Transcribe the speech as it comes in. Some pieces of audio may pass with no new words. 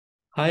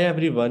Hi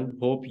everyone,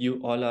 hope you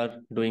all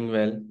are doing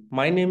well.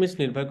 My name is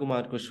Nirbhay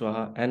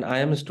Khuswaha and I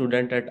am a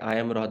student at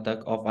IIM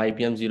Rohtak of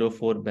IPM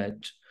 04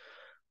 batch.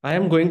 I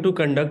am going to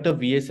conduct a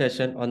VA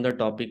session on the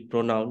topic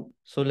pronoun,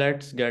 so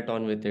let's get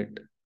on with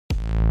it.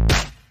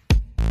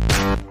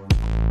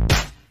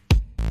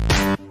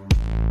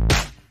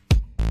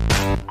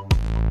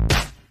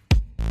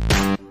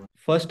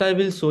 First, I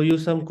will show you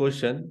some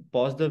question.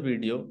 Pause the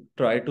video,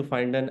 try to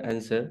find an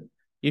answer.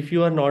 If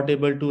you are not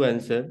able to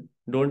answer,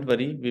 don't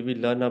worry, we will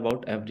learn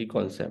about every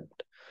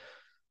concept.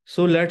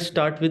 So let's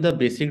start with the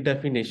basic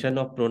definition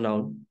of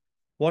pronoun.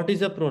 What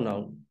is a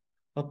pronoun?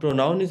 A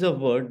pronoun is a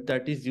word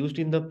that is used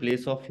in the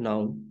place of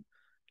noun.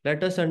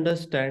 Let us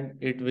understand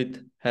it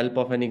with help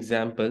of an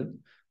example.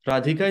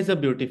 Radhika is a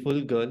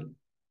beautiful girl.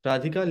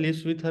 Radhika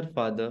lives with her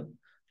father.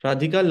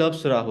 Radhika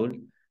loves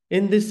Rahul.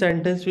 In this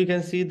sentence, we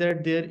can see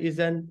that there is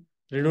an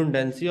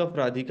redundancy of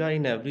Radhika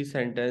in every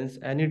sentence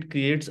and it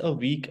creates a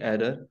weak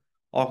error,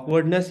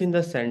 awkwardness in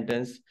the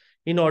sentence.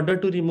 In order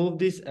to remove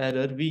this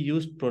error, we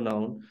use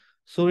pronoun.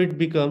 So it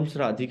becomes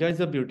Radhika is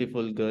a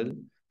beautiful girl.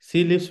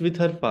 She lives with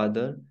her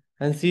father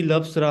and she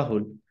loves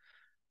Rahul.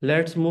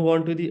 Let's move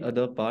on to the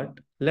other part.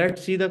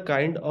 Let's see the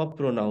kind of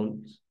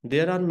pronouns.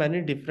 There are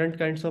many different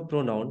kinds of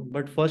pronoun,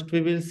 but first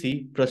we will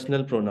see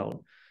personal pronoun.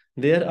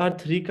 There are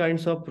three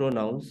kinds of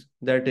pronouns,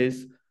 that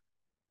is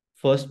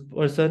first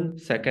person,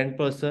 second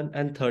person,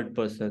 and third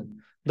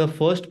person. The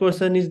first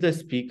person is the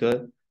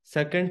speaker,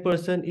 second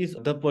person is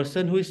the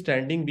person who is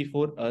standing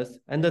before us,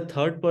 and the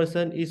third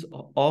person is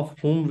of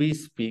whom we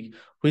speak,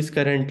 who is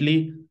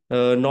currently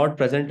not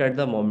present at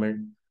the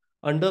moment.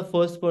 Under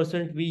first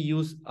person, we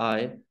use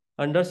I.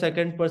 Under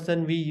second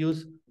person, we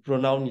use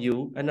pronoun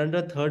you, and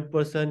under third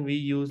person, we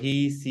use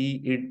he,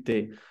 she, it,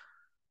 they.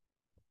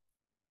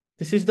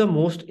 This is the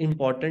most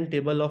important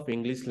table of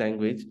English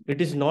language.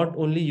 It is not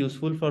only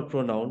useful for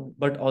pronoun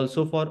but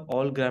also for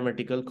all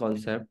grammatical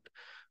concept.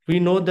 We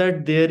know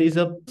that there is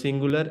a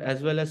singular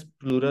as well as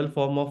plural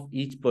form of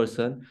each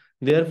person.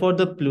 Therefore,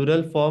 the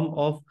plural form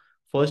of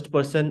first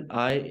person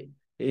I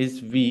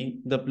is we,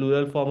 the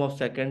plural form of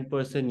second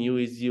person you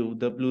is you,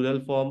 the plural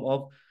form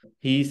of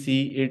he,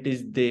 she, it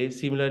is they,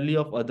 similarly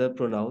of other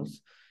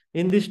pronouns.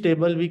 In this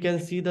table, we can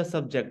see the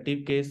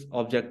subjective case,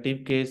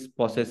 objective case,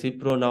 possessive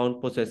pronoun,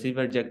 possessive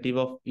adjective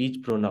of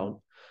each pronoun.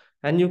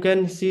 And you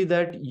can see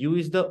that you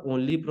is the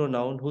only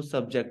pronoun whose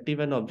subjective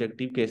and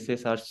objective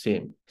cases are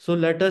same. So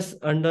let us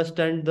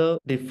understand the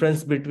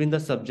difference between the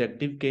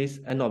subjective case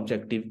and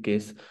objective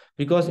case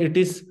because it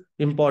is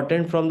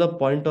important from the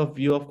point of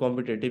view of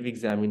competitive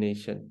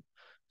examination.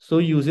 So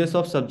uses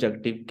of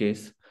subjective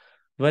case.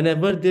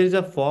 Whenever there is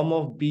a form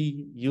of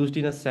be used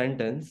in a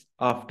sentence,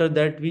 after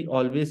that we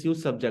always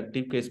use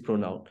subjective case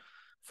pronoun.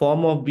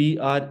 Form of be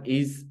are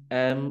is,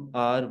 am,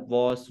 are,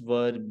 was,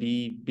 were,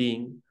 be,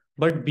 being.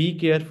 But be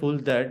careful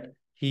that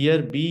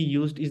here be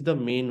used is the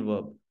main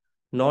verb,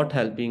 not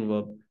helping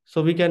verb.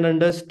 So we can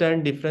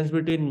understand difference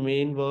between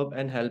main verb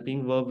and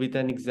helping verb with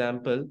an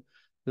example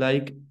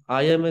like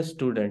I am a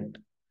student.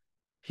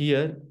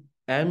 Here,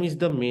 am is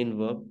the main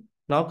verb.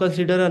 Now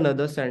consider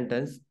another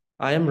sentence.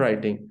 I am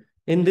writing.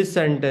 In this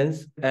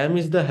sentence, am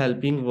is the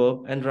helping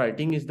verb and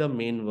writing is the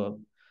main verb.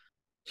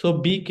 So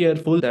be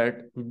careful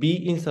that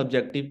be in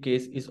subjective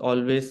case is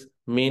always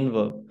main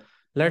verb.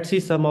 Let's see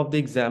some of the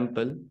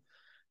example.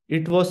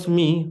 It was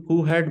me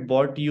who had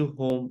brought you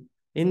home.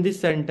 In this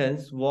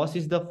sentence, was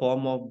is the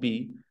form of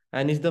be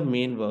and is the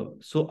main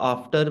verb. So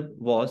after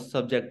was,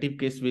 subjective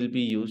case will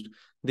be used.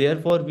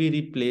 Therefore, we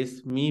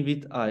replace me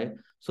with I.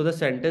 So the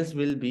sentence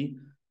will be,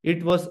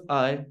 it was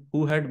I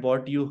who had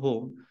brought you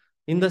home.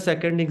 In the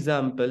second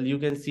example, you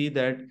can see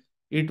that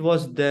it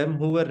was them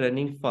who were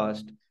running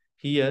fast.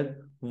 Here,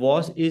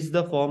 was is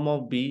the form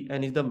of be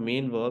and is the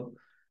main verb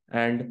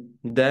and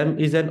them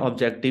is an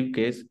objective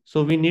case,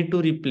 so we need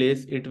to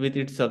replace it with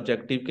its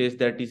subjective case,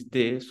 that is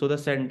they. So the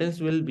sentence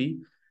will be,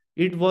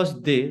 it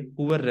was they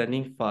who were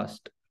running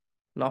fast.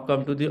 Now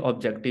come to the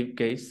objective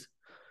case.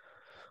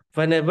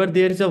 Whenever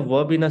there is a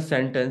verb in a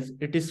sentence,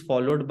 it is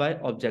followed by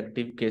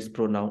objective case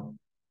pronoun.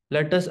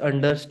 Let us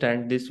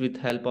understand this with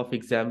help of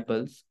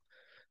examples.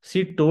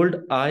 She told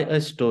I a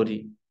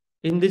story.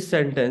 In this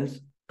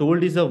sentence,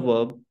 told is a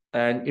verb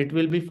and it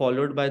will be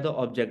followed by the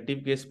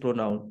objective case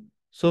pronoun.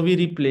 So we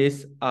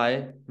replace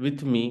I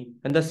with me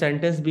and the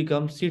sentence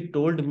becomes she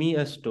told me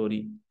a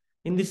story.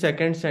 In the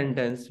second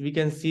sentence, we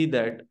can see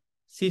that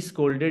she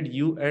scolded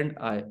you and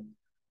I.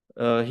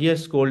 Here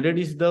scolded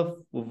is the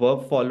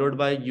verb followed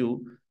by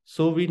you.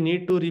 So we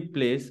need to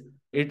replace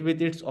it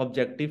with its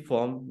objective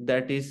form,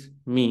 that is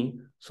me.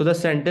 So the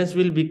sentence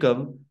will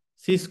become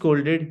she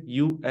scolded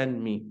you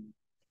and me.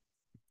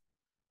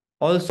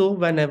 Also,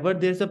 whenever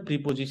there is a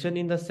preposition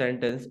in the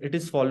sentence, it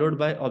is followed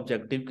by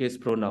objective case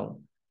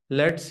pronoun.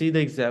 Let's see the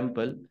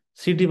example.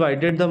 She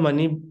divided the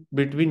money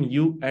between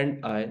you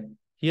and I.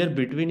 Here,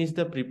 between is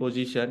the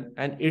preposition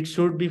and it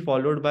should be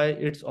followed by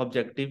its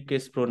objective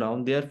case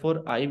pronoun.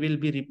 Therefore, I will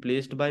be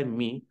replaced by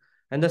me,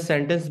 and the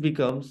sentence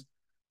becomes,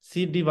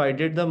 she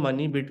divided the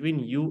money between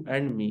you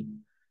and me.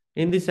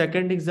 In the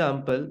second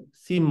example,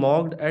 she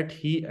mocked at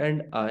he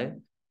and I.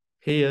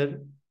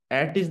 Here,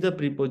 at is the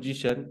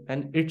preposition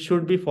and it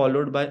should be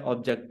followed by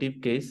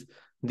objective case.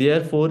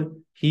 Therefore,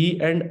 he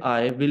and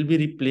I will be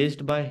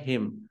replaced by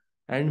him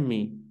and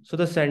me. So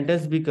the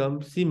sentence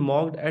becomes she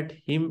mocked at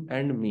him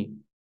and me.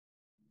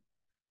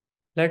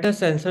 Let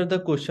us answer the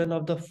question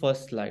of the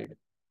first slide.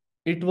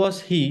 It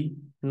was he,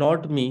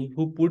 not me,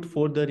 who put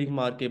forth the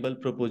remarkable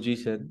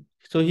proposition.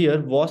 So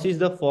here, was is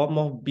the form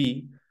of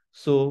be.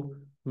 So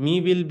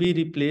me will be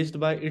replaced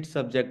by its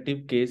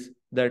subjective case,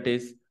 that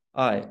is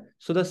I.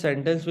 So the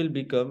sentence will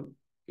become,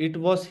 it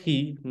was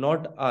he,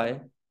 not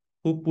I,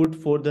 who put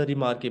forth the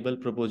remarkable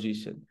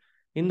proposition.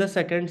 In the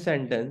second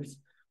sentence,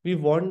 we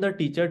want the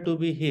teacher to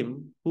be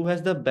him who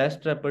has the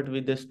best rapport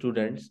with the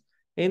students.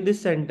 In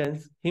this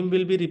sentence, him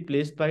will be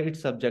replaced by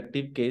its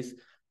subjective case,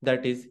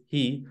 that is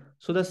he.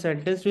 So the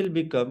sentence will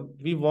become,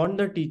 we want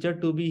the teacher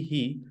to be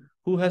he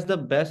who has the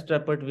best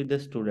rapport with the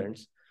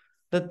students.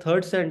 The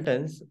third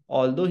sentence,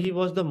 although he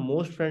was the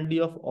most friendly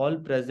of all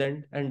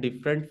present and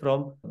different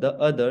from the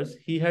others,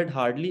 he had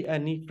hardly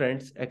any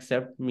friends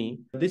except me.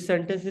 This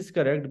sentence is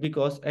correct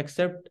because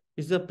except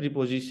is a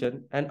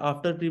preposition and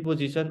after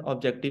preposition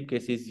objective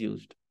case is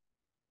used.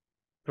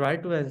 Try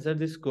to answer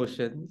these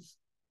questions.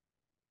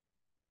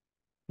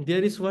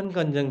 There is one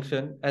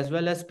conjunction as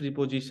well as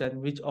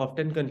preposition which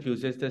often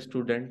confuses the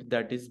student,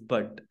 that is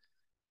but.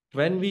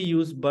 When we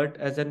use but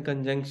as a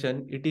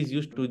conjunction, it is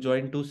used to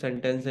join two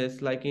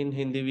sentences, like in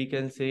Hindi we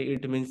can say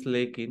it means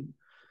lekin.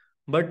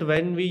 But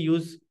when we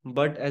use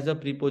but as a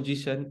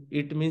preposition,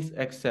 it means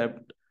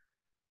except.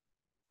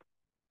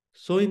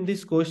 So in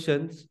these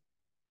questions,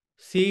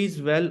 she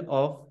is well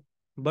off,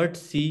 but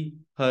she,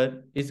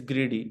 her, is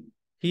greedy.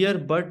 Here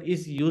but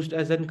is used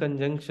as a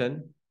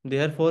conjunction,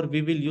 therefore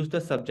we will use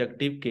the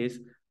subjective case,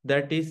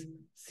 that is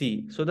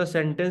she. So the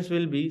sentence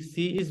will be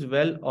she is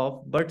well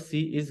off, but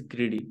she is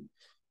greedy.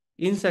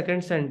 In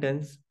second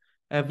sentence,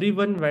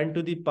 everyone went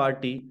to the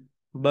party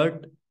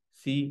but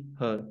she,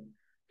 her.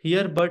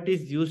 Here but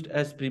is used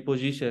as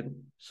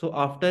preposition, so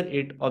after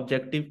it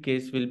objective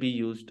case will be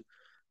used,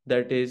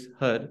 that is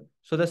her.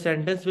 So the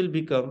sentence will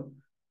become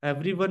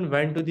everyone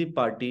went to the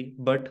party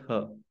but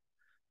her.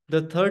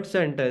 The third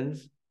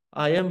sentence,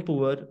 I am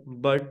poor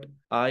but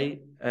I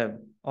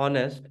am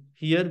honest.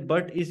 Here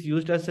but is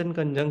used as a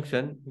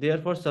conjunction,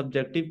 therefore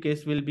subjective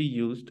case will be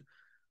used.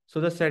 So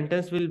the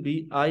sentence will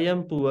be, I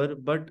am poor,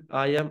 but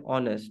I am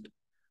honest.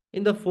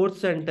 In the fourth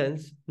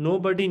sentence,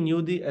 nobody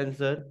knew the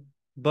answer,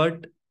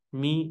 but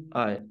me,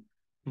 I.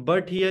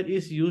 But here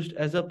is used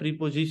as a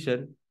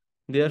preposition.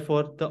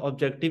 Therefore, the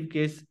objective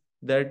case,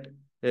 that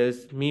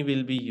is me,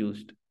 will be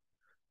used.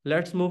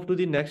 Let's move to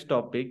the next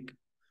topic.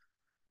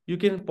 You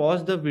can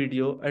pause the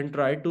video and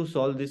try to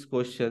solve these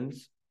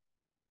questions.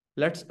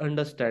 Let's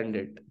understand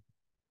it.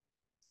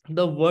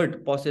 The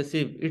word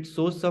possessive, it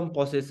shows some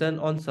possession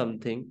on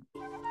something.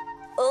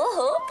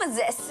 Oh,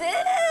 possessive!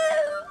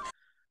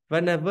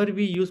 Whenever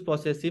we use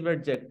possessive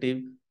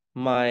adjective,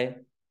 my,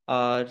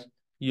 ours,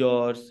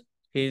 yours,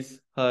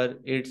 his, her,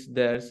 its,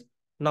 theirs,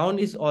 noun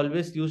is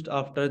always used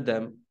after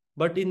them.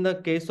 But in the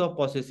case of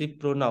possessive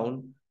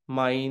pronoun,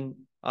 mine,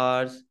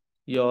 ours,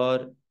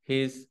 your,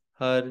 his,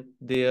 her,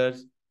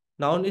 theirs,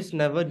 noun is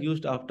never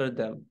used after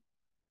them.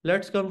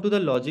 Let's come to the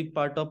logic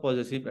part of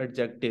possessive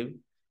adjective.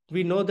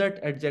 We know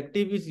that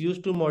adjective is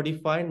used to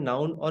modify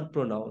noun or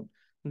pronoun.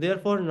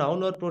 Therefore,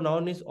 noun or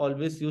pronoun is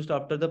always used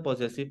after the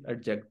possessive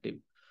adjective.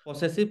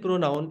 Possessive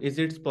pronoun is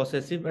its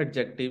possessive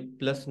adjective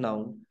plus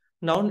noun.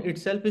 Noun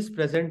itself is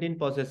present in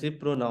possessive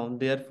pronoun,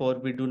 therefore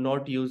we do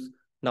not use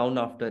noun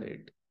after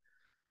it.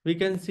 We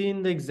can see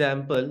in the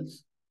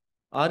examples,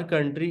 our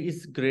country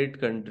is great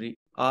country.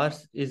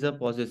 Ours is a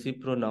possessive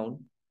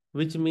pronoun,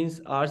 which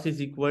means ours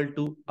is equal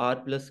to our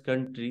plus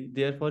country,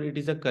 therefore it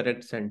is a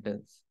correct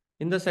sentence.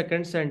 In the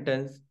second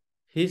sentence,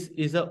 his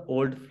is a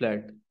old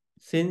flat.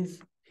 Since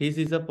his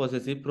is a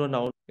possessive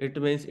pronoun,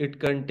 it means it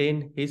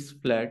contains his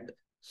flat,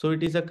 so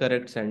it is a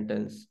correct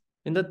sentence.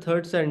 In the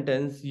third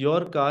sentence,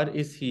 your car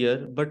is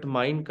here, but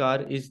mine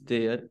car is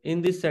there.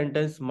 In this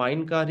sentence,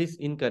 mine car is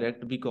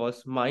incorrect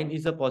because mine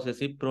is a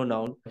possessive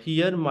pronoun.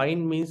 Here,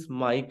 mine means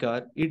my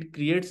car. It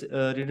creates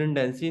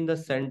redundancy in the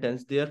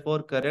sentence.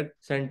 Therefore, correct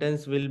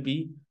sentence will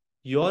be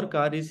your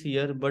car is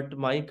here, but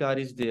my car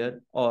is there,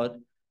 or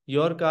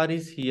your car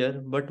is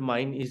here, but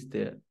mine is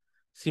there.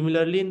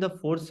 Similarly, in the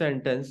fourth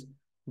sentence,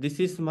 this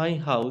is my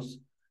house,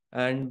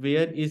 and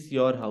where is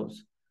your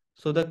house?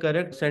 So the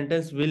correct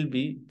sentence will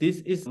be, this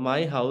is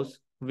my house,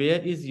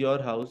 where is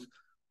your house?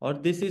 Or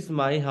this is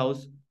my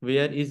house,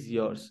 where is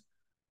yours?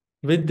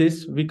 With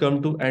this, we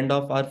come to end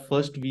of our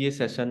first VA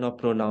session of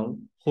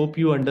pronoun. Hope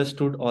you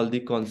understood all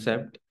the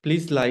concept.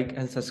 Please like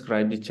and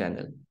subscribe the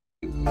channel.